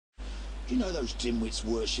Do you know those dimwits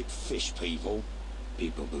worship fish people?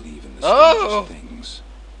 People believe in the strangest things.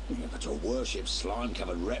 Yeah, but to worship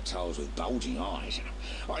slime-covered reptiles with bulging eyes.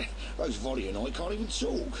 Those Vodyanoi can't even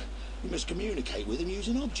talk. You must communicate with them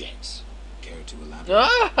using objects. Care to elaborate?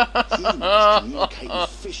 Humans communicate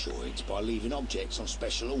with fishoids by leaving objects on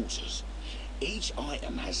special altars. Each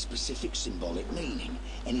item has specific symbolic meaning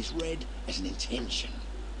and is read as an intention.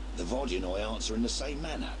 The Vodyanoi answer in the same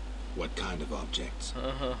manner. What kind of objects?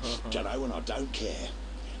 Don't know and I don't care.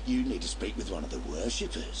 You need to speak with one of the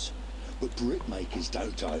worshippers. But brickmakers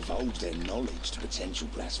don't divulge their knowledge to potential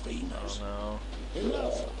blasphemers. Oh no.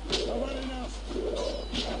 Enough! I've had enough!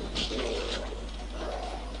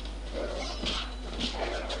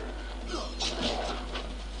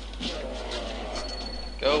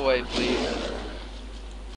 Go away, please.